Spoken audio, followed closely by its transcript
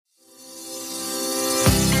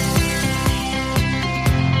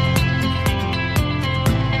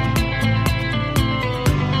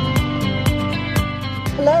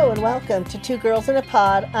welcome to Two Girls in a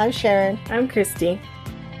Pod. I'm Sharon. I'm Christy.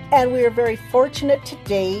 And we are very fortunate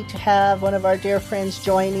today to have one of our dear friends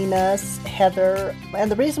joining us, Heather. And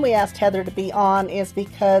the reason we asked Heather to be on is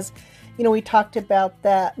because, you know, we talked about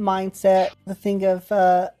that mindset, the thing of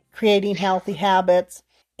creating healthy habits.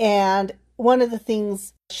 And one of the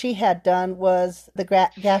things she had done was the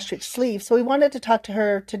gastric sleeve. So we wanted to talk to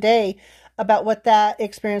her today about what that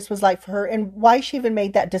experience was like for her and why she even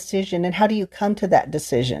made that decision and how do you come to that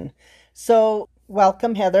decision. So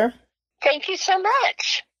welcome, Heather. Thank you so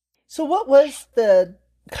much. So what was the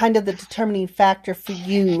kind of the determining factor for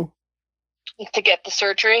you? To get the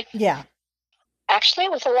surgery? Yeah. Actually,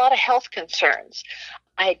 it was a lot of health concerns.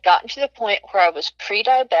 I had gotten to the point where I was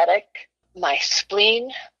pre-diabetic. My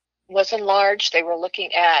spleen was enlarged. They were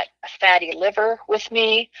looking at a fatty liver with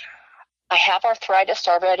me. I have arthritis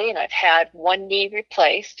already, and I've had one knee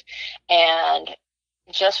replaced, and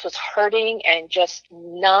just was hurting and just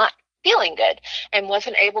not feeling good, and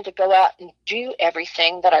wasn't able to go out and do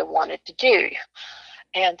everything that I wanted to do.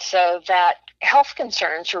 And so that health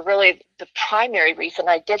concerns were really the primary reason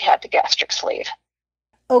I did have the gastric sleeve.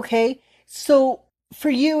 Okay. So for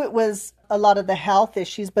you, it was a lot of the health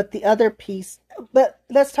issues, but the other piece, but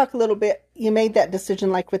let's talk a little bit. You made that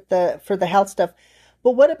decision like for the health stuff,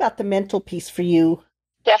 but what about the mental piece for you?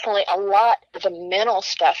 Definitely a lot of the mental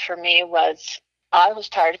stuff for me was I was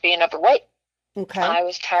tired of being overweight. Okay. I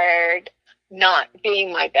was tired not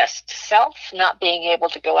being my best self, not being able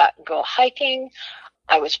to go out and go hiking.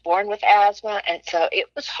 I was born with asthma, and so it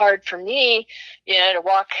was hard for me, to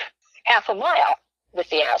walk half a mile with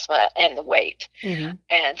the asthma and the weight. Mm-hmm.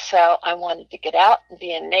 And so I wanted to get out and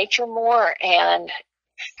be in nature more and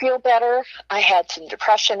feel better. I had some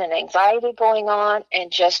depression and anxiety going on and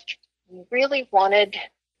just really wanted,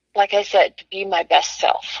 like I said, to be my best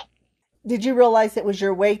self. Did you realize it was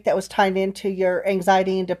your weight that was tied into your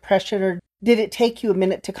anxiety and depression, or did it take you a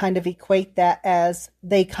minute to kind of equate that as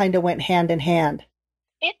they kind of went hand in hand?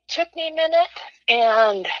 It took me a minute,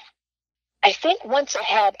 and I think once I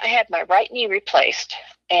had my right knee replaced,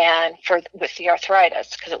 and with the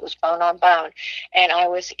arthritis, because it was bone on bone, and I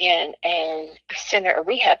was in a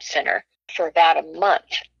rehab center for about a month,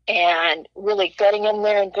 and really getting in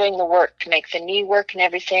there and doing the work to make the knee work and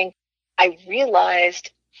everything. I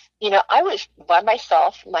realized, I was by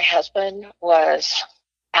myself. My husband was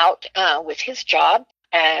out with his job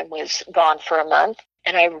and was gone for a month,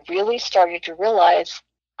 and I really started to realize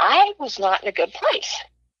I was not in a good place,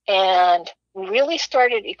 and really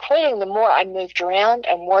started equating the more I moved around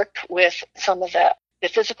and worked with some of the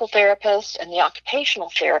physical therapists and the occupational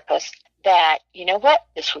therapists that,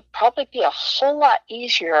 this would probably be a whole lot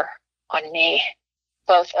easier on me,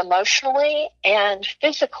 both emotionally and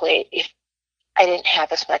physically, if I didn't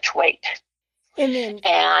have as much weight.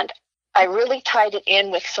 And I really tied it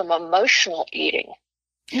in with some emotional eating.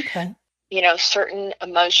 Okay. Certain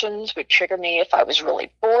emotions would trigger me if I was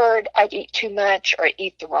really bored. I'd eat too much or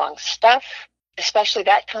eat the wrong stuff. Especially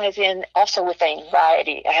that ties in also with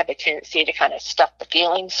anxiety. I have a tendency to kind of stuff the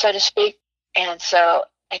feelings, so to speak. And so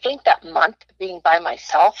I think that month being by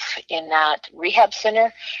myself in that rehab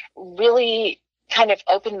center really kind of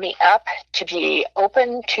opened me up to be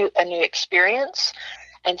open to a new experience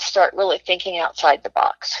and start really thinking outside the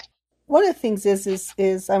box. One of the things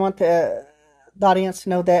is I want the audience to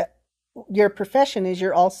know that your profession is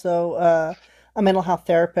you're also a mental health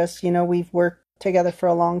therapist. We've worked together for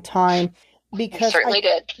a long time. Because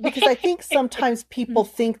because I think sometimes people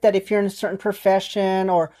think that if you're in a certain profession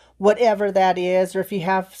or whatever that is, or if you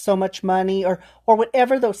have so much money or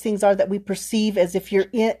whatever those things are that we perceive as if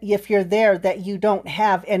you're there, that you don't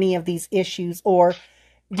have any of these issues, or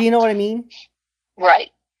do you know what I mean? Right.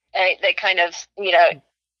 They kind of,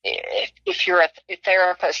 if you're a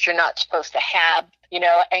therapist, you're not supposed to have,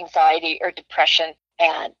 anxiety or depression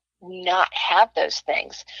and not have those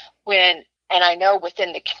things And I know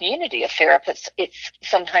within the community of therapists, it's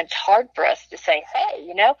sometimes hard for us to say,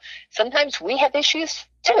 hey, sometimes we have issues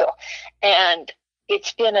too. And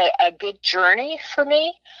it's been a good journey for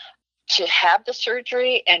me to have the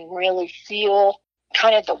surgery and really feel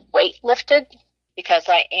kind of the weight lifted, because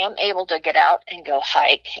I am able to get out and go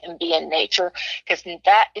hike and be in nature, because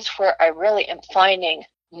that is where I really am finding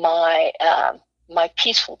my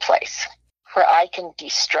peaceful place where I can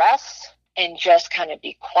de-stress and just kind of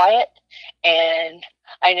be quiet. And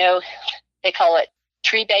I know they call it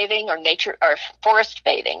tree bathing or nature or forest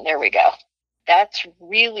bathing. There we go. That's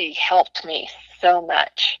really helped me so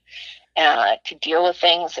much to deal with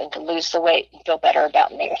things and to lose the weight and feel better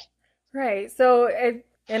about me. Right. So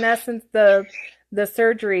in essence, the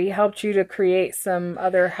surgery helped you to create some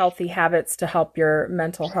other healthy habits to help your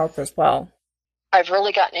mental health as well. I've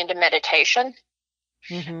really gotten into meditation.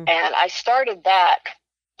 Mm-hmm. And I started that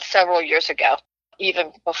several years ago,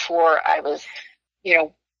 even before I was,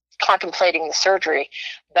 contemplating the surgery.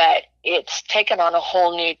 But it's taken on a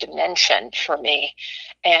whole new dimension for me.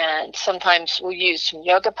 And sometimes we'll use some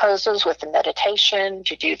yoga poses with the meditation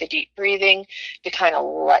to do the deep breathing to kind of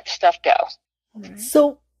let stuff go.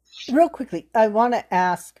 So, real quickly, I want to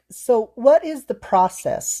ask, so what is the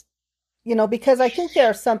process? Because I think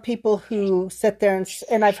there are some people who sit there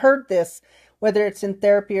and I've heard this, whether it's in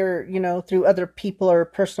therapy or, through other people or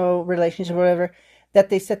personal relationship or whatever,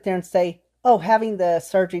 that they sit there and say, oh, having the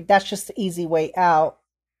surgery, that's just the easy way out.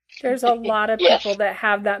 There's a lot of people that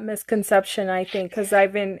have that misconception, I think, because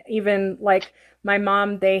I've been, even like my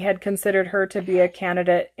mom, they had considered her to be a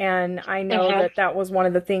candidate. And I know that was one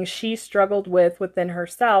of the things she struggled with within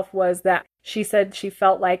herself, was that she said she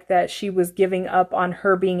felt like that she was giving up on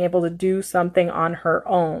her being able to do something on her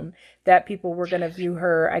own, that people were going to view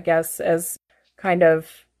her, I guess, as kind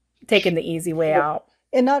of taking the easy way out.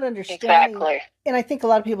 And not understanding. Exactly. And I think a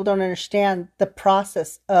lot of people don't understand the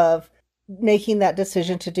process of making that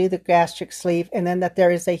decision to do the gastric sleeve, and then that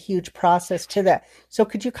there is a huge process to that. So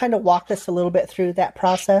could you kind of walk us a little bit through that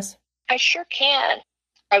process? I sure can.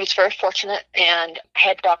 I was very fortunate, and I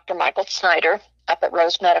had Dr. Michael Snyder up at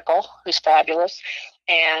Rose Medical, who's fabulous,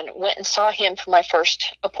 and went and saw him for my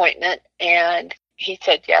first appointment. And he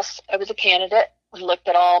said, yes, I was a candidate. We looked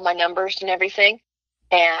at all my numbers and everything.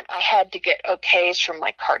 And I had to get okays from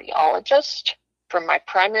my cardiologist, from my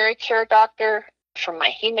primary care doctor, from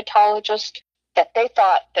my hematologist, that they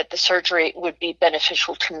thought that the surgery would be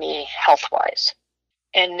beneficial to me health-wise.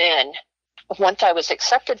 And then once I was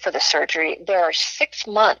accepted for the surgery, there are 6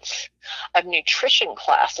 months of nutrition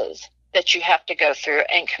classes that you have to go through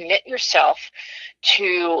and commit yourself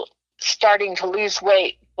to starting to lose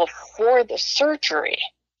weight before the surgery,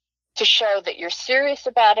 to show that you're serious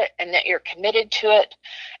about it and that you're committed to it.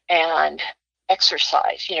 And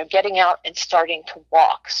exercise, getting out and starting to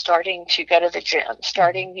walk, starting to go to the gym,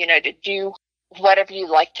 starting, to do whatever you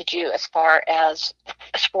like to do as far as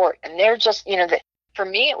a sport. And they're just, for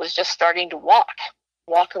me, it was just starting to walk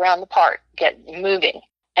around the park, get moving.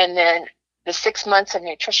 And then the 6 months of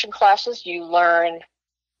nutrition classes, you learn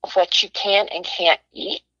what you can and can't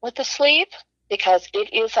eat with the sleeve, because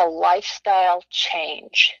it is a lifestyle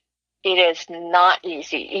change. It is not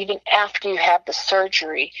easy. Even after you have the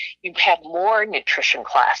surgery, you have more nutrition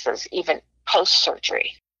classes, even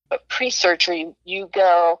post-surgery. But pre-surgery, you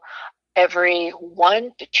go every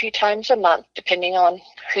 1 to 2 times a month, depending on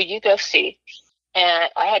who you go see. And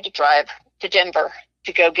I had to drive to Denver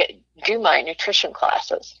to go do my nutrition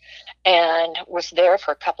classes, and was there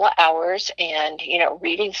for a couple of hours and,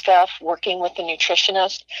 reading stuff, working with the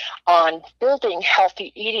nutritionist on building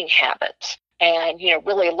healthy eating habits. And,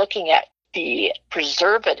 really looking at the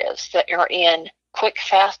preservatives that are in quick,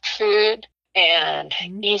 fast food and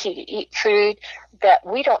easy to eat food that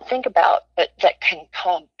we don't think about, but that can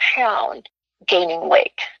compound gaining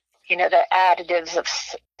weight. The additives of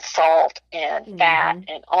salt and fat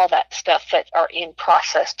and all that stuff that are in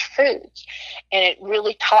processed foods. And it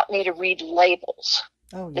really taught me to read labels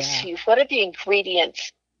to see what are the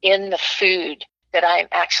ingredients in the food that I'm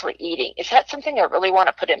actually eating. Is that something I really want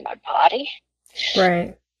to put in my body?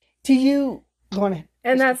 Right. Do you want to?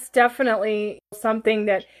 And that's definitely something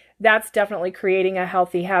that's definitely creating a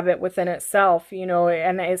healthy habit within itself,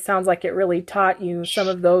 and it sounds like it really taught you some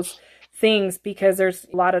of those things, because there's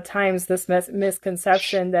a lot of times this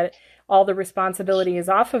misconception that all the responsibility is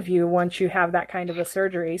off of you once you have that kind of a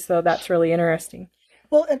surgery. So that's really interesting.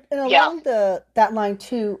 Well, and along that line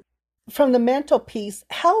too, from the mental piece,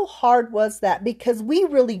 how hard was that? Because we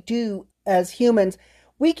really do, as humans,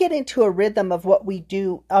 we get into a rhythm of what we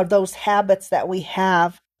do, or those habits that we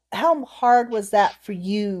have. How hard was that for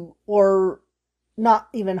you? Or not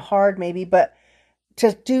even hard maybe, but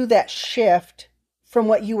to do that shift from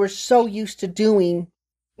what you were so used to doing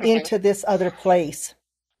into this other place?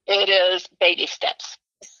 It is baby steps.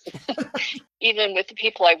 Even with the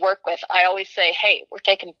people I work with, I always say, hey, we're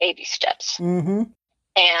taking baby steps. Mm-hmm.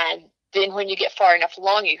 And then when you get far enough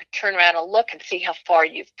along, you can turn around and look and see how far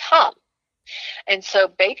you've come. And so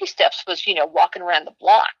baby steps was, walking around the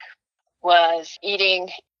block, was eating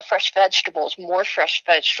fresh vegetables, more fresh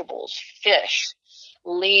vegetables, fish,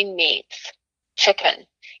 lean meats, chicken,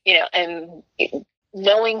 and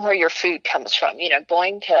knowing where your food comes from,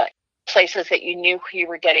 going to places that you knew you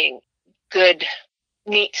were getting good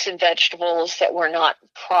meats and vegetables that were not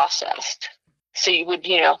processed. So you would,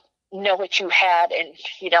 know what you had and,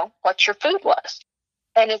 what your food was.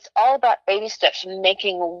 And it's all about baby steps,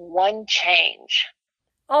 making one change.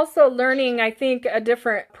 Also learning, I think, a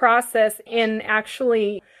different process in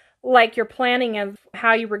actually like your planning of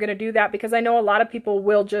how you were going to do that, because I know a lot of people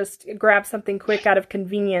will just grab something quick out of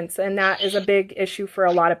convenience, and that is a big issue for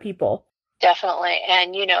a lot of people. Definitely.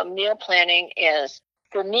 And, meal planning is,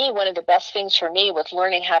 for me, one of the best things for me was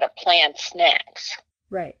learning how to plan snacks.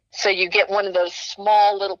 Right. So you get one of those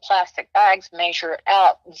small little plastic bags, measure it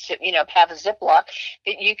out, have a Ziploc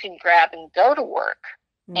that you can grab and go to work.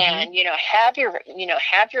 Mm-hmm. And,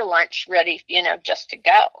 have your lunch ready, just to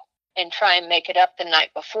go, and try and make it up the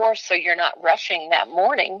night before. So you're not rushing that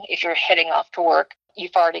morning. If you're heading off to work,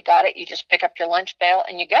 you've already got it. You just pick up your lunch pail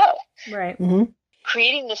and you go. Right. Mm-hmm.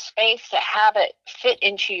 Creating the space to have it fit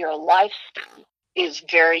into your lifestyle is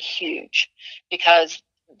very huge, because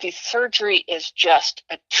the surgery is just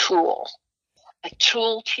a tool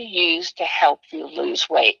to use to help you lose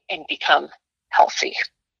weight and become healthy.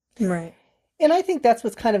 Right. And I think that's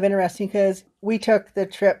what's kind of interesting, because we took the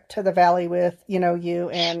trip to the Valley with, you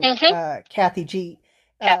and Kathy G.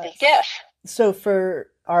 Kathy, yes. So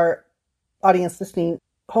for our audience listening,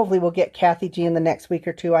 hopefully we'll get Kathy G in the next week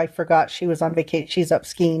or two. I forgot she was on vacation. She's up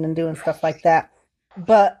skiing and doing stuff like that.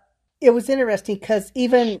 But it was interesting because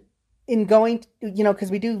even in going,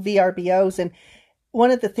 because we do VRBOs, and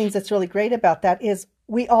one of the things that's really great about that is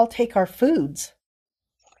we all take our foods.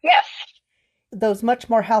 Yes. Those much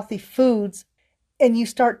more healthy foods, and you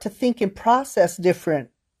start to think and process different.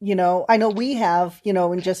 I know we have,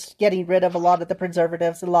 in just getting rid of a lot of the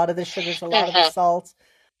preservatives, a lot of the sugars, a lot of the salts.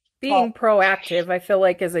 Being proactive, I feel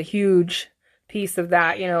like, is a huge piece of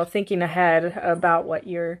that, thinking ahead about what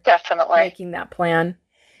you're definitely making that plan.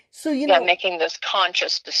 So, making those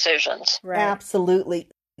conscious decisions. Right. Absolutely.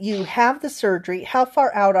 You have the surgery. How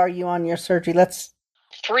far out are you on your surgery?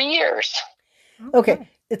 3 years. Okay.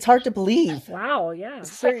 It's hard to believe. Wow, yeah.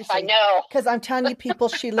 Seriously. I know. Because I'm telling you, people,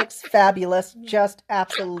 she looks fabulous. Just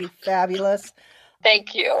absolutely fabulous.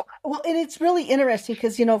 Thank you. Well, and it's really interesting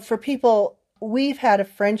because, for people, we've had a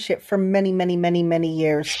friendship for many, many, many, many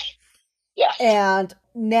years. Yes. And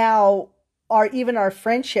now our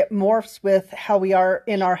friendship morphs with how we are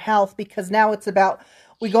in our health, because now it's about,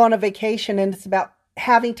 we go on a vacation and it's about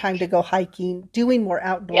having time to go hiking, doing more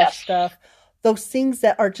outdoor stuff. Those things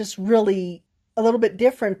that are just really a little bit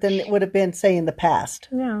different than it would have been, say, in the past.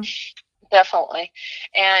 Yeah, definitely.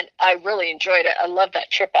 And I really enjoyed it. I love that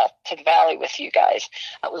trip out to the Valley with you guys.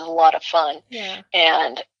 It was a lot of fun. Yeah.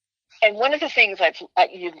 And one of the things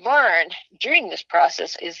you've learned during this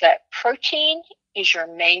process is that protein is your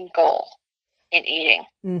main goal in eating.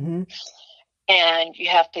 Mm-hmm. And you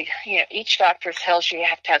have to, each doctor tells you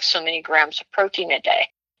have to have so many grams of protein a day.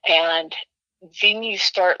 And then you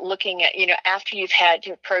start looking at, after you've had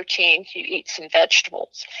your protein, you eat some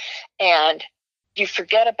vegetables, and you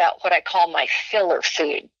forget about what I call my filler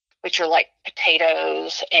food, which are like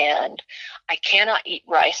potatoes, and I cannot eat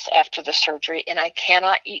rice after the surgery, and I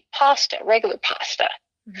cannot eat pasta, regular pasta.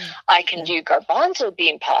 Mm-hmm. I can do garbanzo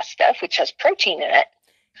bean pasta, which has protein in it,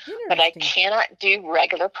 but I cannot do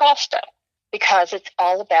regular pasta, because it's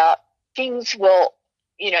all about things will,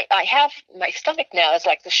 I have, my stomach now is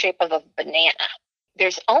like the shape of a banana.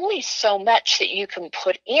 There's only so much that you can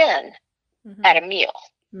put in at a meal.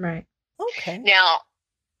 Right. Okay. Now,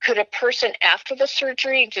 could a person after the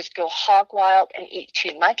surgery just go hog wild and eat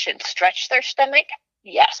too much and stretch their stomach?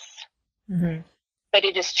 Yes. Mm-hmm. But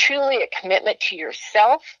it is truly a commitment to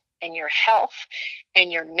yourself and your health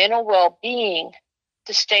and your mental well-being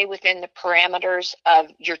to stay within the parameters of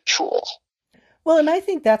your tool. Well, and I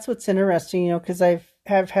think that's what's interesting, because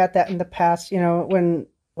have had that in the past, when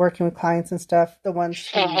working with clients and stuff, the ones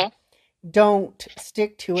who don't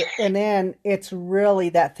stick to it. And then it's really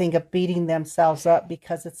that thing of beating themselves up,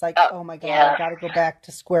 because it's like, oh my God, I got to go back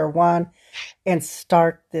to square one and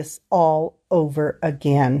start this all over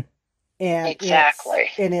again. And exactly.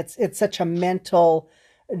 It's such a mental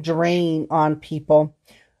drain on people.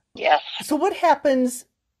 Yes. So what happens,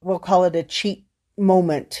 we'll call it a cheat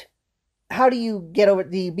moment. How do you get over?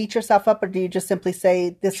 Do you beat yourself up, or do you just simply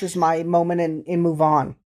say, this is my moment and move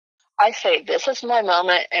on? I say, this is my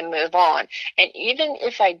moment and move on. And even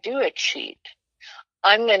if I do a cheat,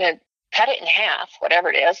 I'm going to cut it in half, whatever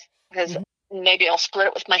it is, because maybe I'll split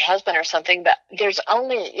it with my husband or something. But there's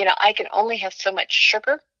only, I can only have so much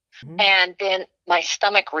sugar, and then my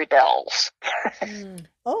stomach rebels.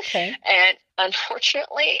 Okay. And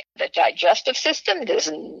unfortunately, the digestive system does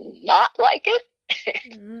not like it.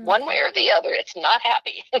 One way or the other, it's not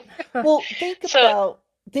happy. Well,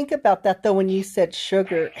 think about that though. When you said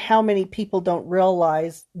sugar, how many people don't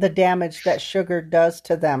realize the damage that sugar does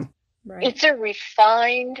to them? Right. It's a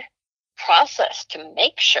refined process to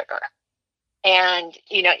make sugar. And,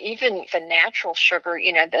 even the natural sugar,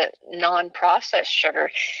 the non-processed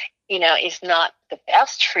sugar, is not the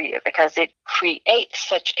best for you because it creates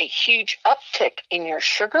such a huge uptick in your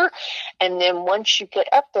sugar. And then once you get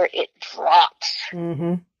up there, it drops.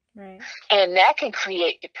 Mm-hmm. Right. And that can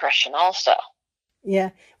create depression also.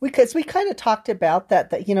 Yeah, because we kind of talked about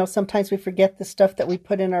that, sometimes we forget the stuff that we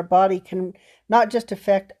put in our body can not just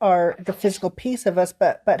affect the physical piece of us,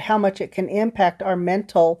 but how much it can impact our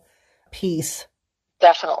mental piece.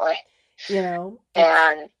 Definitely. And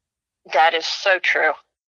that is so true.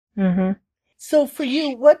 Mm-hmm. So for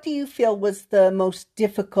you, what do you feel was the most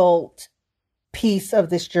difficult piece of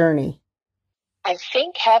this journey? I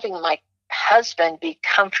think having my husband be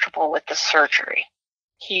comfortable with the surgery.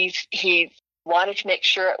 He wanted to make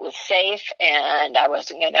sure it was safe and I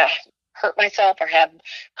wasn't going to hurt myself or have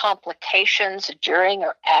complications during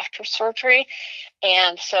or after surgery.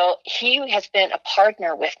 And so he has been a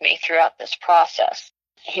partner with me throughout this process.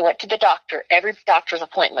 He went to the doctor, every doctor's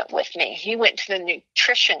appointment with me. He went to the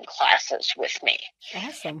nutrition classes with me.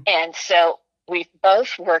 Awesome. And so we've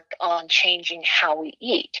both worked on changing how we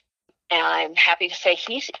eat. And I'm happy to say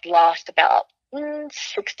he's lost about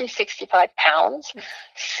 60, 65 pounds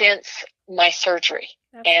since my surgery.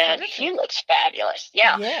 That's and terrific. He looks fabulous.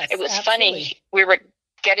 Yeah. Yes, it was absolutely. Funny. We were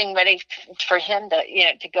getting ready for him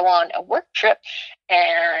to go on a work trip,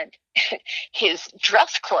 and his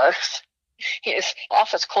dress clothes, his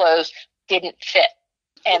office clothes didn't fit.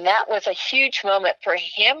 And that was a huge moment for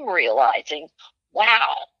him realizing,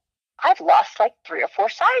 wow, I've lost like 3 or 4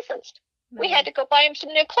 sizes. We had to go buy him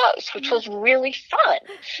some new clothes, which was really fun.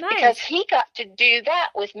 Nice. Because he got to do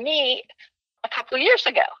that with me a couple of years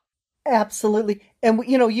ago. Absolutely. And,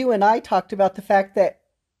 you and I talked about the fact that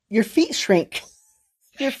your feet shrink.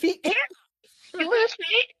 Your feet. Yeah. You lose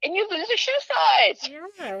weight and you lose a shoe size.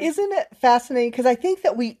 Yeah. Isn't it fascinating? Because I think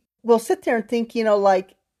that we'll sit there and think,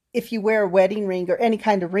 like if you wear a wedding ring or any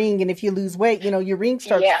kind of ring, and if you lose weight, your ring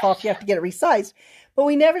starts to fall off, you have to get it resized. But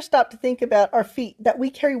we never stop to think about our feet, that we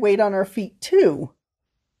carry weight on our feet too.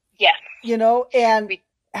 Yes. And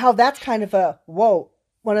how that's kind of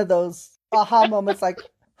one of those aha moments, like,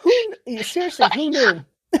 who knew?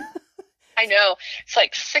 I know. It's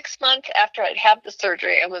like 6 months after I'd had the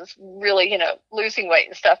surgery and was really, losing weight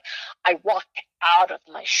and stuff, I walked out of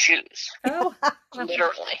my shoes. Oh.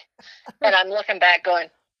 Literally. And I'm looking back going,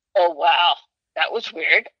 oh, wow, that was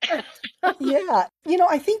weird. Yeah.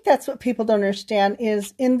 I think that's what people don't understand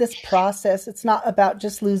is in this process, it's not about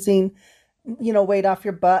just losing, weight off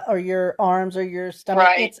your butt or your arms or your stomach.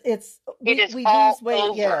 Right. We all lose weight.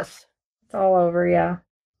 over. Yes. It's all over. Yeah.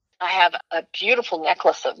 I have a beautiful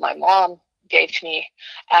necklace that my mom gave to me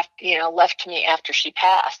after, left to me after she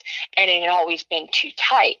passed, and it had always been too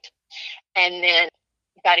tight. And then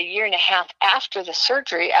about 1.5 years after the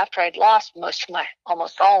surgery, after I'd lost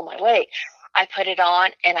almost all of my weight, I put it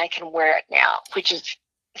on and I can wear it now, which is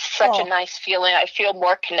such a nice feeling. I feel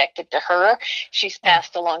more connected to her. She's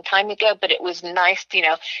passed a long time ago, but it was nice,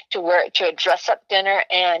 to wear it to a dress-up dinner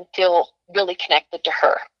and feel really connected to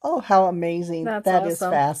her. Oh, how amazing. That's That awesome. is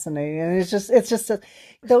fascinating. And it's just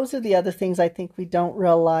those are the other things I think we don't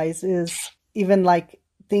realize is even like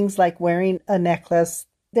things like wearing a necklace.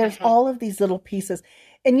 There's all of these little pieces.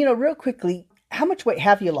 And, real quickly, how much weight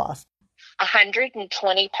have you lost?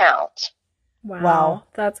 120 pounds. Wow.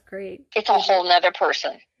 That's great. It's a whole nother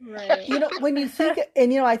person. Right. When you think,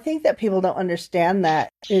 and, I think that people don't understand that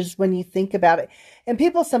is when you think about it. And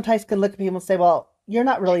people sometimes can look at people and say, well, you're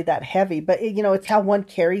not really that heavy, but it's how one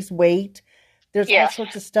carries weight. There's all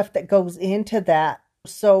sorts of stuff that goes into that.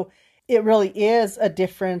 So it really is a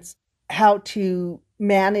difference how to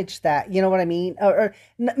manage that. You know what I mean? Or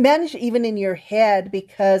manage even in your head,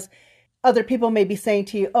 because other people may be saying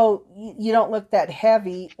to you, oh, you don't look that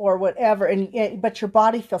heavy or whatever. But your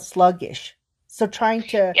body feels sluggish. So trying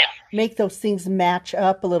to make those things match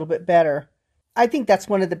up a little bit better. I think that's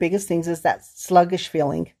one of the biggest things is that sluggish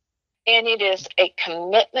feeling. And it is a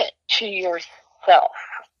commitment to yourself.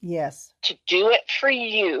 Yes. To do it for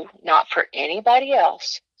you, not for anybody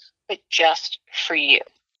else, but just for you.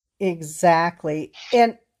 Exactly.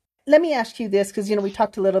 And let me ask you this, because, we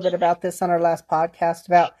talked a little bit about this on our last podcast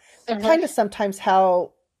about kind of sometimes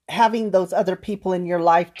how having those other people in your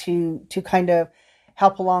life to kind of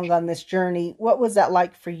help along on this journey. What was that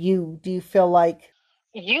like for you? Do you feel like?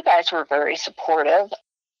 You guys were very supportive.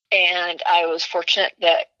 And I was fortunate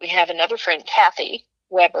that we have another friend, Kathy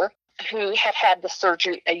Weber, who had the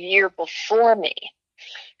surgery a year before me,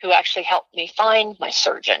 who actually helped me find my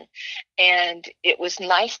surgeon. And it was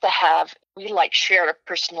nice to have, we shared a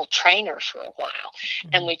personal trainer for a while.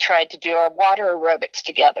 And we tried to do our water aerobics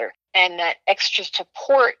together. And that extra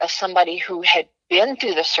support of somebody who had been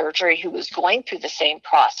through the surgery, who was going through the same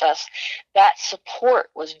process, that support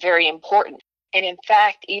was very important. And in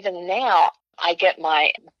fact, even now, I get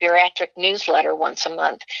my bariatric newsletter once a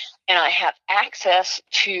month, and I have access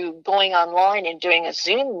to going online and doing a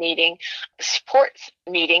Zoom meeting, a support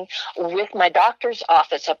meeting with my doctor's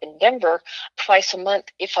office up in Denver twice a month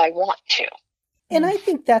if I want to. And I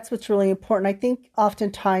think that's what's really important. I think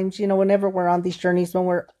oftentimes, whenever we're on these journeys,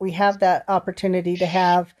 when we have that opportunity to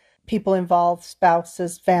have people involved,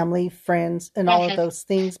 spouses, family, friends, and all of those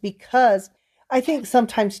things, because I think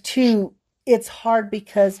sometimes too, it's hard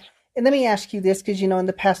because, and let me ask you this, because, in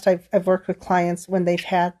the past I've worked with clients when they've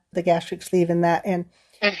had the gastric sleeve and that, and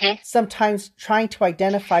sometimes trying to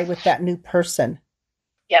identify with that new person.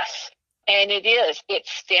 Yes. And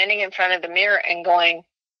it's standing in front of the mirror and going,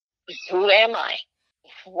 who am I?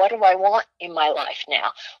 What do I want in my life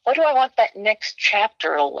now? What do I want that next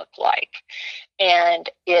chapter to look like? And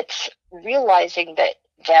it's realizing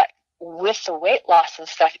that with the weight loss and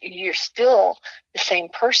stuff, you're still the same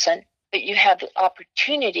person, but you have the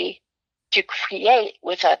opportunity to create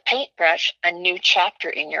with a paintbrush a new chapter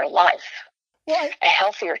in your life. Well, a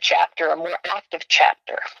healthier chapter, a more active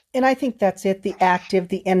chapter. And I think that's it. The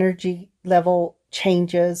energy level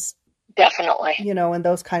changes. Definitely. And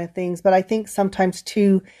those kind of things. But I think sometimes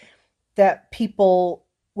too, that people,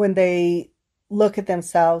 when they look at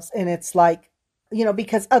themselves and it's like,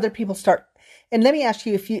 because other people start, and let me ask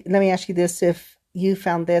you this, if you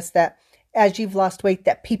found this, that as you've lost weight,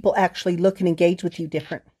 that people actually look and engage with you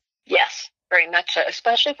different. Yes, very much so,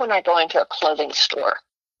 especially when I go into a clothing store.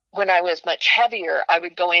 When I was much heavier, I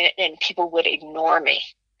would go in and people would ignore me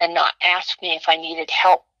and not ask me if I needed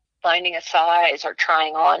help finding a size or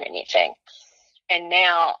trying on anything. And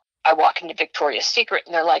now I walk into Victoria's Secret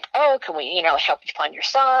and they're like, oh, can we, help you find your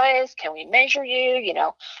size? Can we measure you?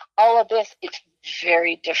 All of this, it's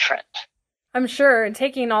very different. I'm sure. And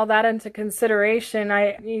taking all that into consideration,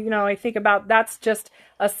 I think about that's just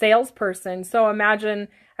a salesperson. So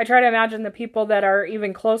I try to imagine the people that are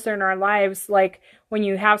even closer in our lives, like when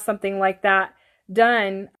you have something like that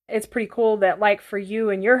done, it's pretty cool that, like, for you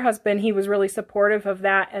and your husband, he was really supportive of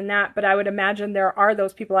that, but I would imagine there are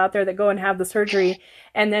those people out there that go and have the surgery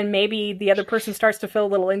and then maybe the other person starts to feel a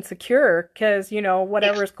little insecure because,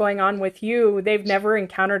 whatever's going on with you, they've never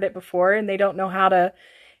encountered it before and they don't know how to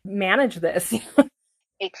manage this.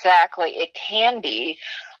 Exactly. It can be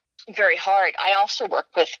very hard. I also work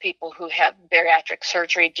with people who have bariatric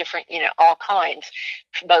surgery, different, all kinds,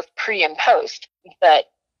 both pre and post, but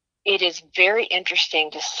it is very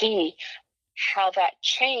interesting to see how that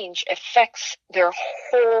change affects their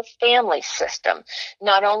whole family system,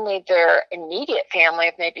 not only their immediate family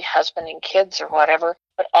of maybe husband and kids or whatever,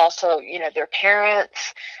 but also, their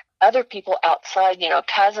parents, other people outside,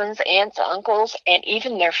 cousins, aunts, uncles, and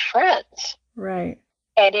even their friends. Right.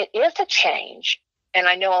 And it is a change. And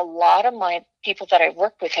I know a lot of my people that I've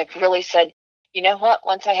worked with have really said, you know what,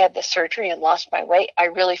 once I had the surgery and lost my weight, I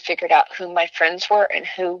really figured out who my friends were and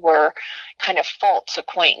who were kind of false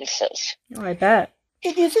acquaintances. Oh, I bet.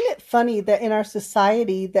 Isn't it funny that in our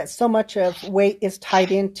society that so much of weight is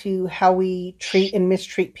tied into how we treat and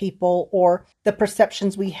mistreat people, or the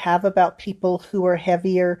perceptions we have about people who are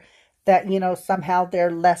heavier, that, somehow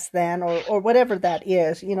they're less than, or whatever that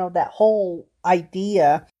is, that whole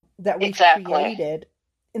idea that we created.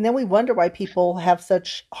 And then we wonder why people have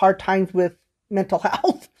such hard times with mental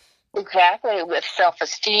health. Exactly, with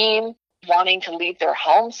self-esteem, wanting to leave their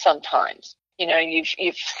homes sometimes.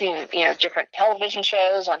 You've seen, different television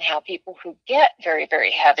shows on how people who get very,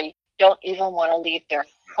 very heavy don't even want to leave their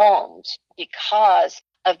homes because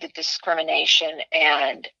of the discrimination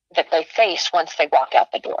and that they face once they walk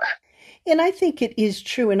out the door. And I think it is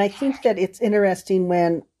true. And I think that it's interesting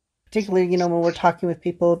when, particularly, when we're talking with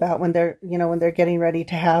people about when they're getting ready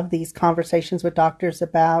to have these conversations with doctors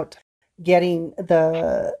about getting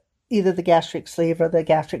either the gastric sleeve or the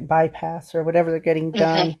gastric bypass or whatever they're getting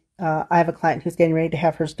done. I have a client who's getting ready to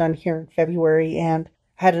have hers done here in February, and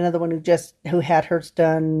I had another one who had hers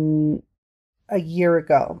done a year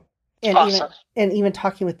ago. And awesome. even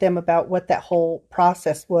talking with them about what that whole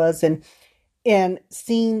process was and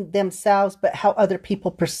seeing themselves, but how other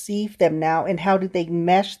people perceive them now and how do they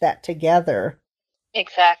mesh that together.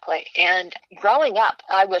 Exactly. And growing up,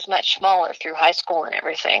 I was much smaller through high school and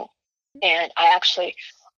everything. And I actually,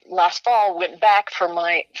 last fall, went back for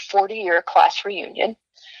my 40-year class reunion.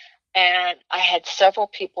 And I had several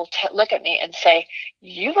people look at me and say,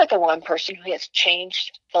 you are the one person who has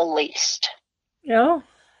changed the least. Oh,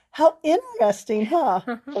 how interesting, huh?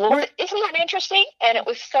 Well, isn't that interesting? And it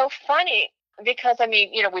was so funny because,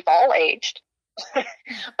 we've all aged. But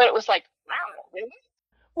it was like, wow, really?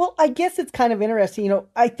 Well, I guess it's kind of interesting.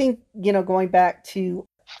 I think, going back to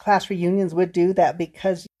class reunions would do that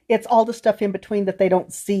because it's all the stuff in between that they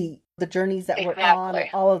don't see, the journeys that we're on and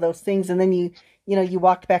all of those things. And then you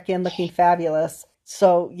walked back in looking fabulous.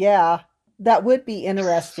 So yeah, that would be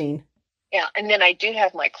interesting. Yeah, and then I do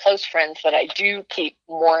have my close friends that I do keep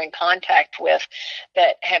more in contact with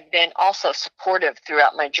that have been also supportive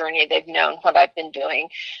throughout my journey. They've known what I've been doing.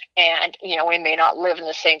 And, we may not live in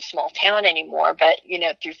the same small town anymore, but,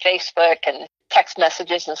 through Facebook and text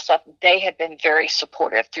messages and stuff, they have been very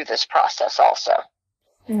supportive through this process also.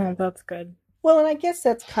 Yeah, that's good. Well, and I guess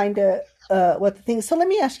that's kind of what the thing is. So let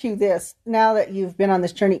me ask you this. Now that you've been on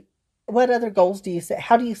this journey, what other goals do you set?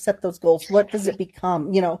 How do you set those goals? What does it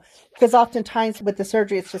become? Because oftentimes with the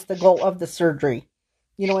surgery, it's just the goal of the surgery,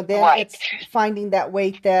 and then it's finding that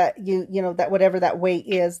weight that that whatever that weight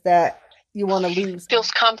is that you want to lose.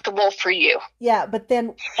 Feels comfortable for you. Yeah. But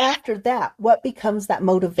then after that, what becomes that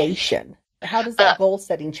motivation? How does that goal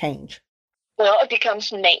setting change? Well, it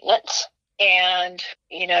becomes maintenance. And,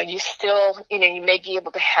 you still, you may be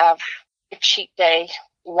able to have a cheat day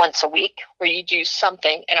once a week where you do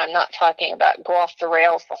something, and I'm not talking about go off the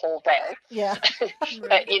rails the whole day. Yeah.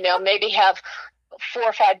 But, maybe have 4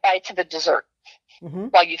 or 5 bites of a dessert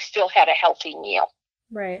while you still had a healthy meal.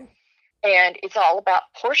 Right. And it's all about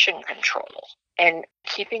portion control and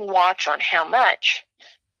keeping watch on how much,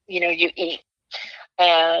 you eat.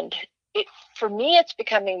 And for me, it's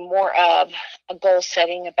becoming more of a goal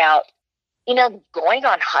setting about, going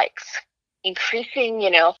on hikes, increasing,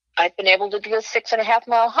 I've been able to do a 6.5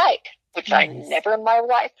 mile hike, which nice. I never in my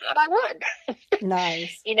life thought I would.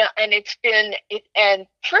 Nice. And it's been, and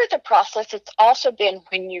through the process, it's also been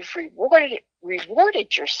when you've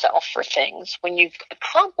rewarded yourself for things, when you've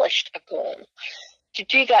accomplished a goal, to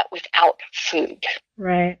do that without food.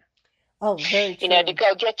 Right. Oh, very true. To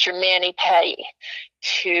go get your mani-pedi,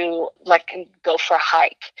 to go for a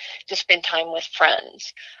hike, to spend time with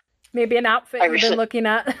friends. Maybe an outfit you've been looking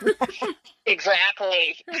at.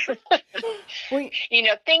 Exactly.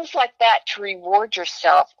 Things like that to reward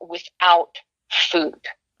yourself without food.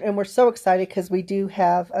 And we're so excited because we do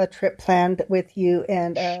have a trip planned with you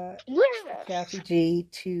and Kathy G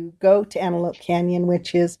to go to Antelope Canyon,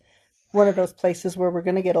 which is one of those places where we're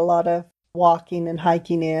going to get a lot of walking and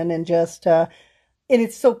hiking in, and just and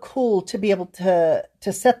it's so cool to be able to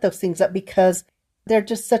set those things up because they're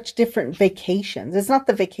just such different vacations. It's not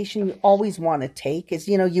the vacation you always want to take. As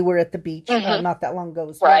you were at the beach not that long ago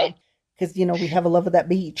as well. Because, we have a love of that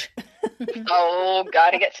beach. Oh,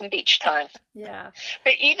 got to get some beach time. Yeah.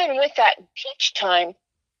 But even with that beach time,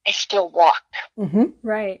 I still walked. Mm-hmm.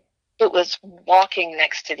 Right. It was walking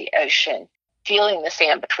next to the ocean, feeling the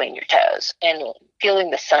sand between your toes and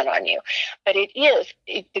feeling the sun on you. But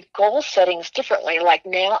the goal settings differently. Like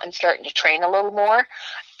now I'm starting to train a little more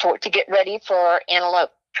to get ready for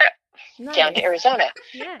Antelope trip down to Arizona.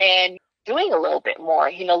 Yeah. And doing a little bit more,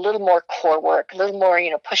 a little more core work, a little more,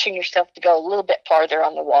 pushing yourself to go a little bit farther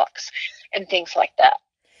on the walks and things like that.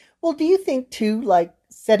 Well, do you think too, like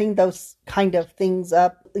setting those kind of things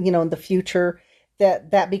up, in the future,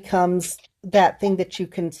 that becomes that thing that you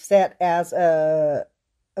can set as a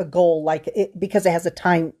goal, because it has a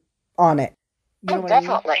time on it. Definitely.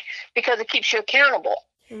 I mean? Because it keeps you accountable.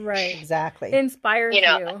 Right. Exactly. It inspires you.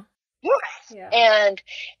 Yes. Yeah. And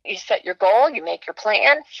you set your goal, you make your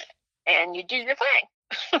plan, and you do your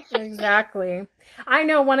thing. Exactly. I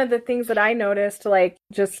know one of the things that I noticed,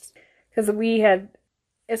 just because we had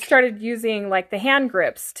started using the hand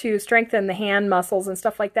grips to strengthen the hand muscles and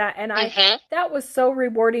stuff like that. And that was so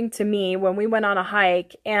rewarding to me when we went on a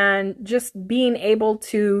hike, and just being able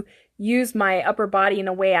to use my upper body in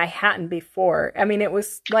a way I hadn't before. I mean, it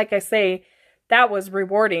was, like I say, that was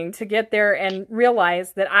rewarding to get there and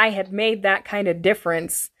realize that I had made that kind of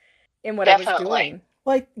difference in what I was doing.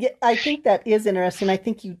 Well, I think that is interesting. I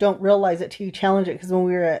think you don't realize it till you challenge it, because when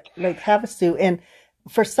we were at Lake Havasu, and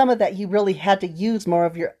for some of that, you really had to use more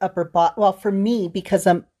of your upper body. Well, for me, because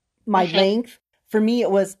of my length, for me, it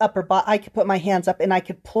was upper body. I could put my hands up and I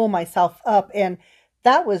could pull myself up. And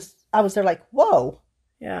I was there like, whoa.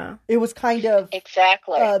 Yeah. It was kind of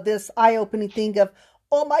exactly this eye-opening thing of,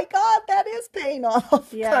 oh my God, that is paying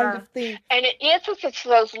off kind of thing. And it is, it's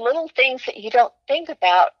those little things that you don't think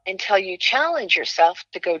about until you challenge yourself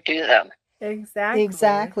to go do them.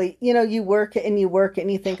 Exactly. You work it and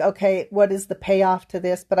you think, okay, what is the payoff to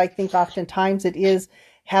this? But I think oftentimes it is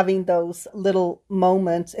having those little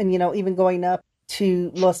moments, and, even going up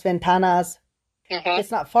to Los Ventanas,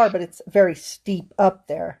 it's not far, but it's very steep up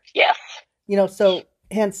there. Yes. So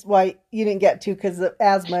hence why you didn't get to, because the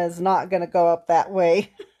asthma is not going to go up that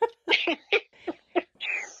way.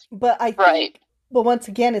 But I think, but once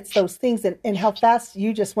again, it's those things and how fast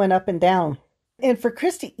you just went up and down. And for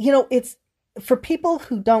Christy, it's for people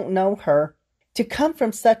who don't know her, to come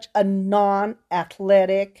from such a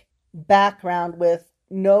non-athletic background with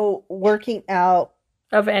no working out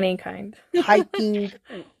of any kind, hiking,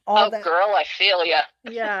 all that. Girl, I feel ya.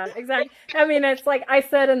 Yeah, exactly. I mean, it's like I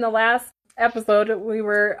said in the last episode,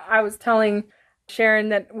 I was telling Sharon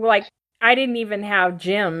that, like, I didn't even have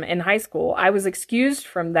gym in high school. I was excused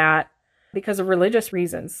from that because of religious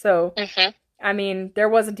reasons. So, I mean, there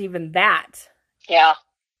wasn't even that. Yeah,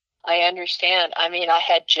 I understand. I mean, I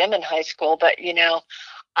had gym in high school, but,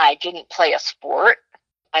 I didn't play a sport.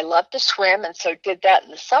 I loved to swim, and so did that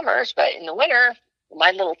in the summers. But in the winter,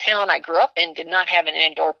 my little town I grew up in did not have an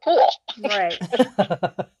indoor pool. Right.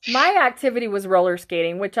 My activity was roller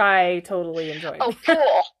skating, which I totally enjoyed. Oh,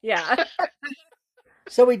 cool. Yeah.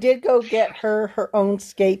 So we did go get her own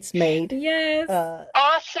skates made. Yes.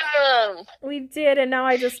 Awesome. We did, and now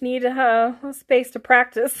I just need a space to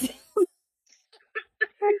practice.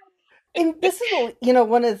 And this is,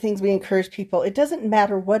 one of the things we encourage people. It doesn't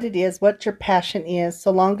matter what it is, what your passion is,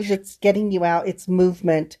 so long as it's getting you out, it's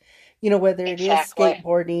movement. Whether it is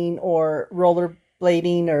skateboarding or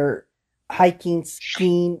rollerblading or hiking,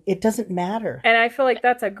 skiing, it doesn't matter. And I feel like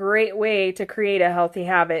that's a great way to create a healthy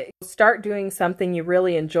habit. Start doing something you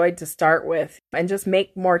really enjoyed to start with and just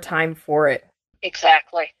make more time for it.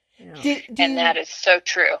 Exactly. Yeah. And that is so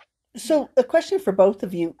true. So a question for both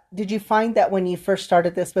of you. Did you find that when you first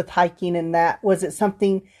started this with hiking and that, was it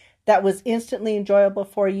something that was instantly enjoyable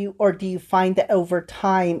for you? Or do you find that over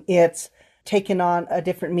time it's taken on a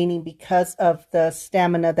different meaning because of the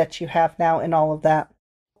stamina that you have now and all of that?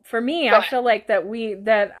 For me, I feel like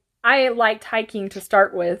that I liked hiking to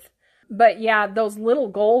start with. But yeah, those little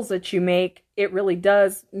goals that you make, it really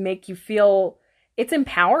does make you feel it's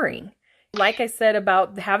empowering. Like I said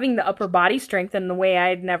about having the upper body strength in the way I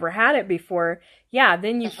had never had it before, yeah,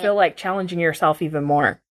 then you feel like challenging yourself even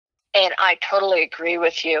more. And I totally agree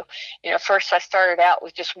with you. First I started out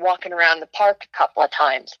with just walking around the park a couple of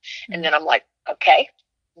times. And then I'm like, okay,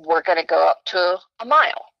 we're going to go up to a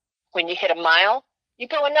mile. When you hit a mile, you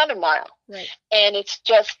go another mile. Right. And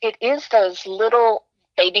it is those little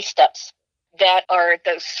baby steps that are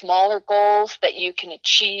those smaller goals that you can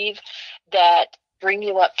achieve that bring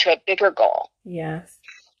you up to a bigger goal. Yes.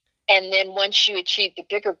 And then once you achieve the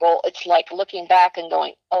bigger goal, it's like looking back and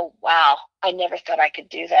going, oh, wow, I never thought I could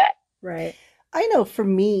do that. Right. I know for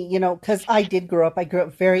me, because I grew up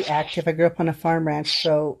very active. I grew up on a farm ranch,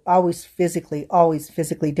 so always physically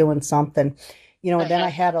doing something, and then I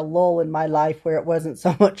had a lull in my life where it wasn't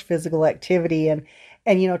so much physical activity and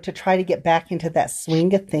to try to get back into that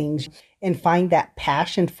swing of things and find that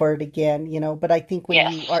passion for it again, but I think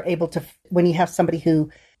when you are able to, when you have somebody who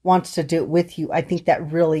wants to do it with you, I think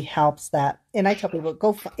that really helps that. And I tell people,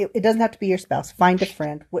 it doesn't have to be your spouse, find a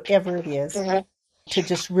friend, whatever it is, to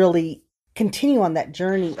just really continue on that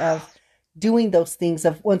journey of doing those things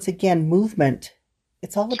of, once again, movement.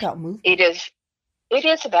 It's all about movement. It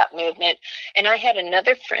is about movement. And I had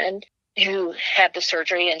another friend who had the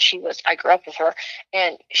surgery, and I grew up with her,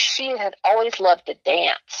 and she had always loved to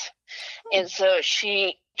dance. And so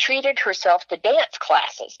she treated herself to dance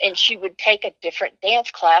classes, and she would take a different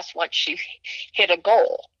dance class once she hit a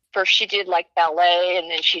goal. First she did like ballet,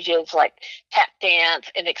 and then she did like tap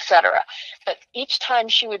dance and etc. But each time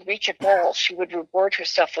she would reach a goal, she would reward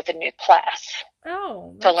herself with a new class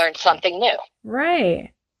to learn something new.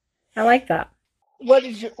 Right. I like that. What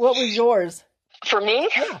was yours? For me,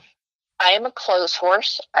 I am a clothes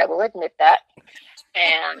horse. I will admit that.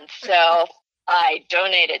 And so I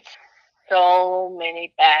donated so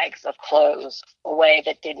many bags of clothes away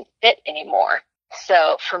that didn't fit anymore.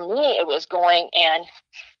 So for me, it was going and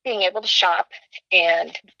being able to shop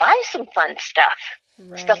and buy some fun stuff,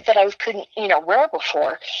 stuff that I couldn't, wear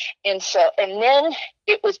before. And then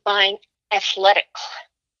it was buying athletic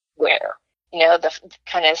wear, the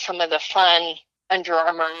kind of some of the fun Under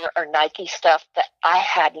Armour or Nike stuff that I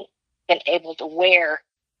hadn't been able to wear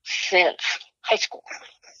since high school.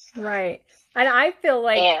 Right. And I feel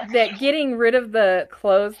like that getting rid of the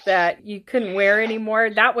clothes that you couldn't wear anymore,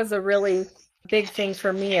 that was a really big thing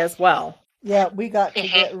for me as well. Yeah, we got to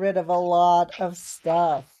get rid of a lot of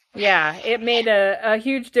stuff. Yeah, it made a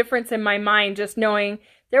huge difference in my mind just knowing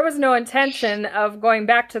there was no intention of going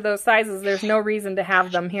back to those sizes. There's no reason to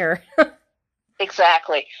have them here.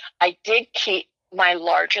 Exactly. I did keep my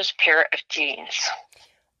largest pair of jeans.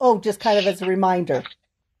 Oh, just kind of as a reminder.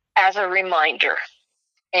 As a reminder.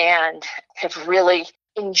 And have really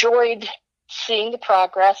enjoyed seeing the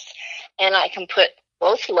progress. And I can put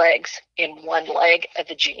both legs in one leg of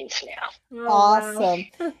the jeans now. Awesome.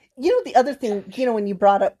 Wow. the other thing, when you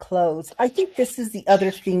brought up clothes, I think this is the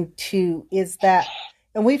other thing too, is that,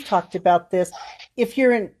 and we've talked about this, if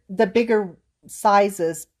you're in the bigger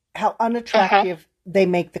sizes, how unattractive they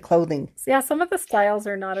make the clothing. Yeah, some of the styles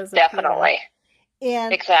are not as definitely.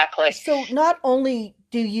 And exactly. So not only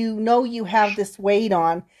do you have this weight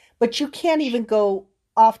on, but you can't even go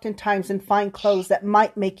oftentimes and find clothes that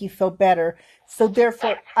might make you feel better. So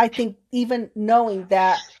therefore, I think even knowing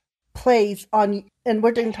that plays on, and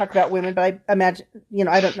we're going to talk about women, but I imagine,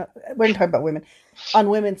 I don't know, we're going to talk about women, on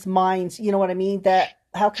women's minds, you know what I mean? That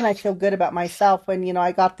how can I feel good about myself when,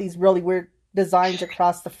 I got these really weird designs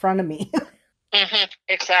across the front of me?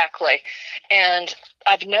 Exactly. And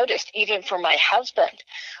I've noticed even for my husband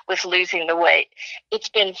with losing the weight, it's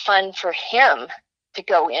been fun for him to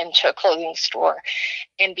go into a clothing store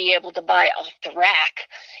and be able to buy off the rack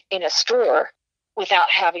in a store without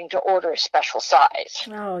having to order a special size.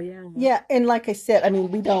 Oh, yeah. Yeah. And like I said,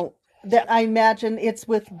 I imagine it's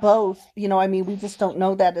with both, we just don't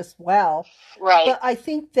know that as well. Right. But I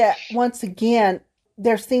think that once again,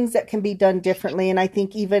 there's things that can be done differently. And I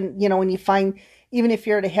think even, when you find, even if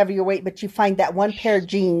you're at a heavier weight, but you find that one pair of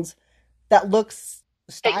jeans that looks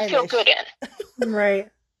stylish. That you feel good in. Right.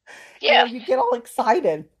 Yeah. You get all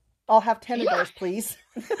excited. I'll have 10 of those, please.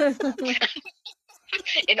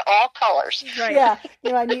 In all colors. Right. Yeah.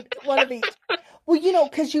 I need one of each. Well,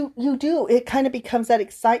 because you do, it kind of becomes that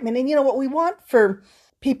excitement. And what we want for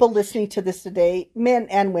people listening to this today, men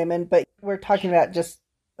and women, but we're talking about just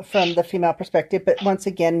from the female perspective. But once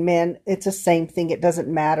again, men, it's the same thing. It doesn't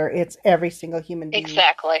matter. It's every single human being.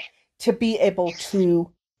 Exactly. To be able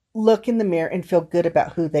to look in the mirror and feel good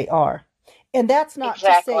about who they are. And that's not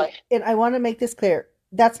to say, and I want to make this clear,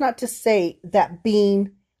 that's not to say that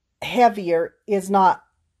being heavier is not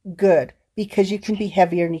good, because you can be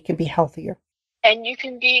heavier and you can be healthier. And you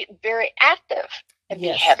can be very active and be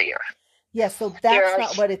heavier. Yes, so that's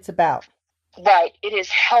not what it's about. Right. It is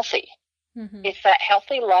healthy. Mm-hmm. It's that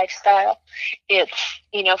healthy lifestyle. It's,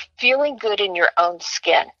 feeling good in your own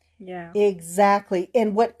skin. Yeah. Exactly.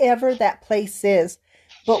 And whatever that place is.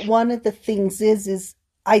 But one of the things is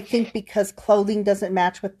I think because clothing doesn't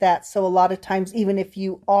match with that. So a lot of times, even if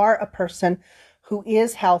you are a person who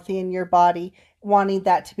is healthy in your body, wanting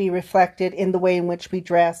that to be reflected in the way in which we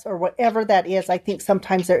dress or whatever that is, I think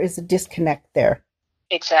sometimes there is a disconnect there.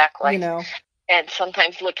 Exactly. And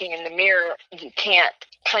sometimes looking in the mirror, you can't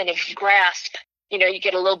kind of grasp, you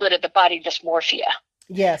get a little bit of the body dysmorphia.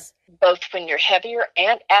 Yes. Both when you're heavier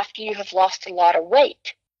and after you have lost a lot of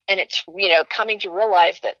weight. And it's, coming to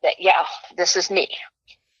realize that this is me.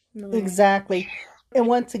 Exactly. And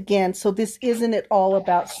once again, so this isn't at all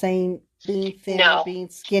about saying being thin or being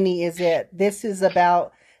skinny, is it? This is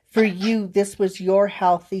about, for you, this was your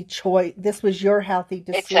healthy choice. This was your healthy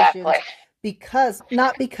decision. Exactly.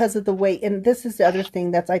 Not because of the weight. And this is the other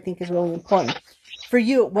thing that I think is really important. For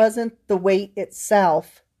you, it wasn't the weight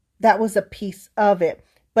itself. That was a piece of it.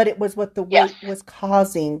 But it was what the weight was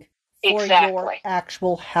causing for your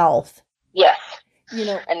actual health. Yes.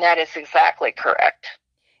 And that is exactly correct.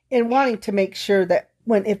 And wanting to make sure that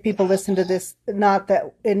if people listen to this, not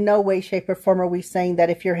that in no way, shape, or form are we saying that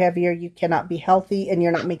if you're heavier, you cannot be healthy and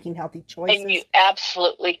you're not making healthy choices. And you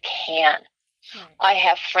absolutely can. I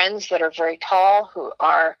have friends that are very tall who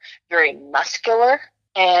are very muscular,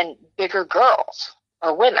 and bigger girls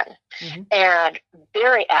or women, and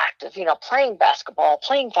very active, playing basketball,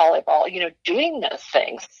 playing volleyball, doing those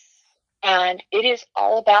things. And it is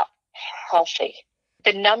all about healthy.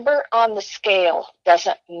 The number on the scale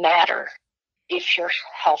doesn't matter if you're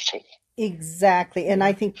healthy. Exactly. And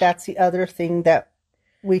I think that's the other thing that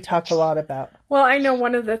we talk a lot about. Well, I know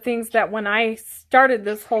one of the things that when I started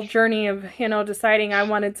this whole journey of, deciding I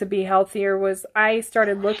wanted to be healthier was I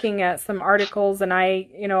started looking at some articles, and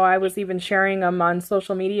I was even sharing them on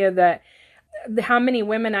social media, that how many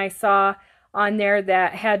women I saw on there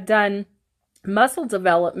that had done muscle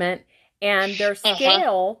development, and their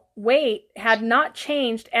scale weight had not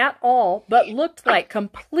changed at all, but looked like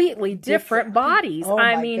completely different bodies. Oh,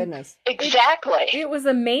 my goodness. Exactly. It was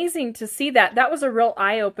amazing to see that. That was a real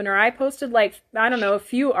eye-opener. I posted a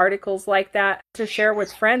few articles like that to share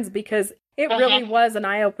with friends, because it really was an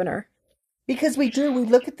eye-opener. Because we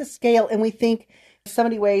look at the scale and we think if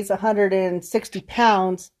somebody weighs 160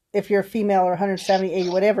 pounds, if you're a female, or 170, 80,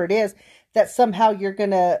 whatever it is, that somehow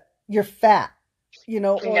you're fat. Or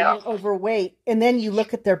you're overweight. And then you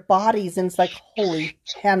look at their bodies and it's like, holy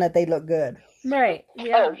Hannah, they look good. Right.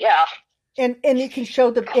 Yeah. Oh, yeah. And you can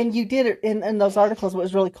show and you did it in those articles. What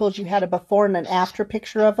was really cool is you had a before and an after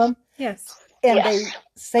picture of them. Yes. And they,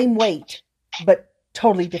 same weight, but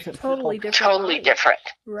totally different people. Totally different.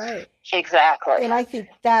 Right. Exactly. And I think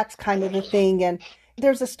that's kind of the thing. And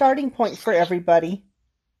there's a starting point for everybody,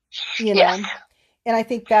 you know. Yes. And I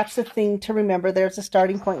think that's the thing to remember. There's a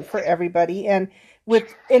starting point for everybody. And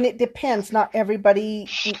it depends. Not everybody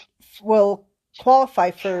will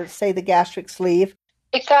qualify for, say, the gastric sleeve.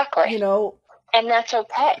 Exactly. You know. And that's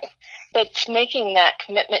okay. It's making that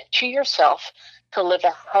commitment to yourself to live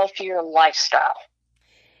a healthier lifestyle.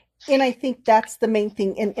 And I think that's the main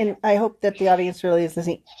thing. And I hope that the audience really is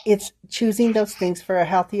listening. It's choosing those things for a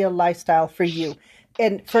healthier lifestyle for you.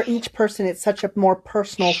 And for each person, it's such a more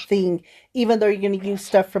personal thing. Even though you're going to use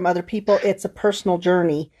stuff from other people, it's a personal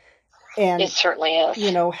journey. And it certainly is.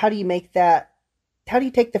 You know, how do you make that? How do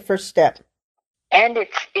you take the first step? And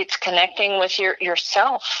it's connecting with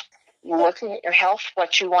yourself, looking at your health,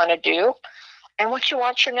 what you want to do, and what you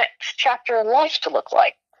want your next chapter in life to look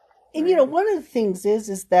like. And, you know, one of the things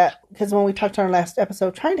is that, because when we talked on our last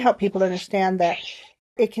episode, trying to help people understand that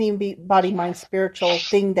it can even be body, mind, spiritual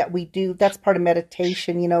thing that we do. That's part of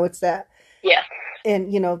meditation. You know, it's that. Yeah.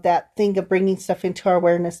 And, you know, that thing of bringing stuff into our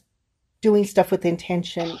awareness, doing stuff with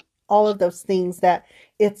intention, all of those things, that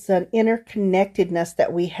it's an interconnectedness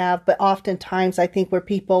that we have. But oftentimes I think where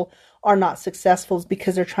people are not successful is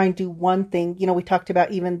because they're trying to do one thing. You know, we talked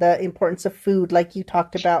about even the importance of food, like you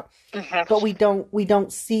talked about, but we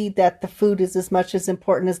don't see that the food is as much as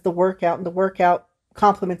important as the workout, and the workout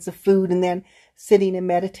complements the food, and then sitting and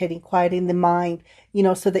meditating, quieting the mind, you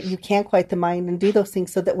know, so that you can quiet the mind and do those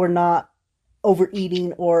things so that we're not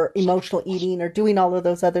overeating or emotional eating or doing all of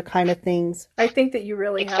those other kind of things. I think that you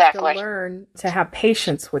really have to learn to have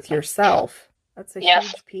patience with yourself. That's a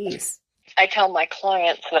huge piece. I tell my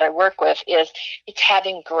clients that I work with it's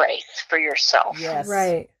having grace for yourself. Yes.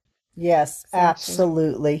 Right. Yes,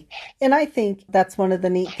 absolutely. And I think that's one of the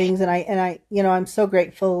neat things. And I, you know, I'm so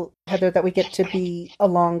grateful, Heather, that we get to be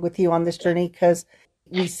along with you on this journey, because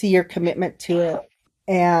we see your commitment to it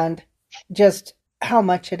and just how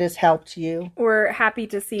much it has helped you. We're happy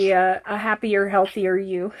to see a happier, healthier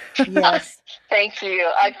you. Yes. Thank you.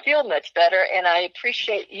 I feel much better, and I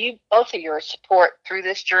appreciate you, both of your support through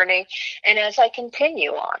this journey and as I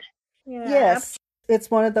continue on. Yeah. Yes. It's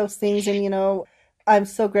one of those things. And, you know, I'm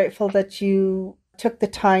so grateful that you took the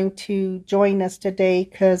time to join us today,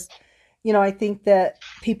 because, you know, I think that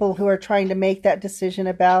people who are trying to make that decision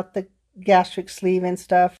about the gastric sleeve and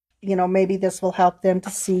stuff, you know, maybe this will help them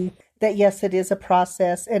to see that, yes, it is a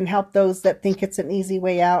process, and help those that think it's an easy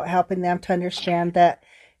way out, helping them to understand that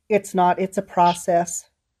it's not, it's a process,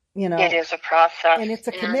 you know. It is a process. And it's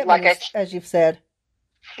a commitment, as you've said.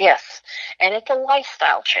 Yes. And it's a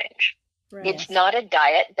lifestyle change. Right. It's not a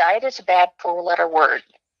diet. Diet is a bad four-letter word.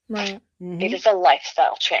 Right. Mm-hmm. It is a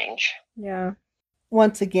lifestyle change. Yeah.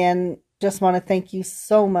 Once again, just want to thank you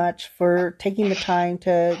so much for taking the time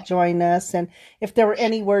to join us. And if there were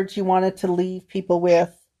any words you wanted to leave people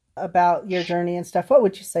with about your journey and stuff, what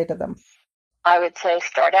would you say to them? I would say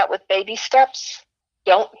start out with baby steps.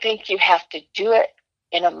 Don't think you have to do it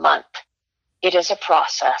in a month. It is a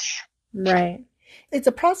process. Right. It's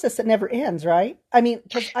a process that never ends, right? I mean,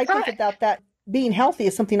 because I think about that being healthy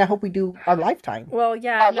is something I hope we do our lifetime. Well,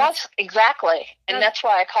 yeah. Exactly. And that's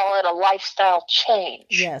why I call it a lifestyle change.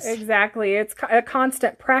 Yes. Exactly. It's a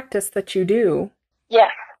constant practice that you do.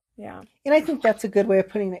 Yes. Yeah. And I think that's a good way of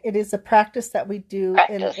putting it. It is a practice that we do,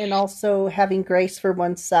 and also having grace for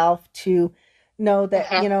oneself to know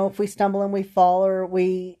that, you know, if we stumble and we fall, or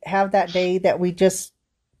we have that day that we just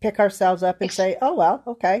pick ourselves up and say, oh, well,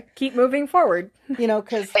 okay. Keep moving forward. You know,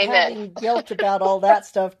 because having guilt about all that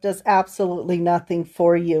stuff does absolutely nothing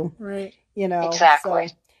for you. Right. You know.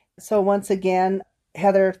 Exactly. So once again,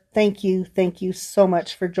 Heather, thank you so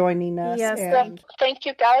much for joining us. Yes, and thank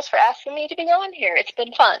you guys for asking me to be on here. It's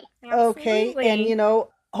been fun. Okay, and you know,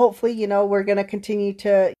 hopefully, you know, we're going to continue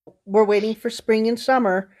we're waiting for spring and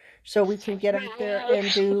summer so we can get out there and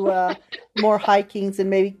do more hikings, and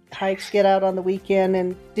maybe get out on the weekend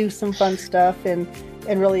and do some fun stuff and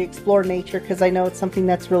really explore nature, because I know it's something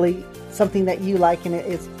that's really something that you like, and it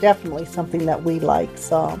is definitely something that we like.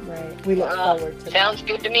 So we look forward to it. Sounds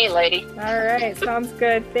good to me, lady. All right. Sounds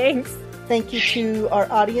good. Thanks. Thank you to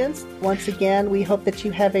our audience. Once again, we hope that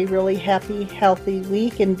you have a really happy, healthy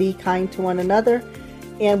week, and be kind to one another.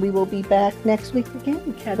 And we will be back next week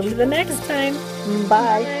again. Catch you the next time.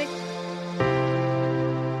 Bye.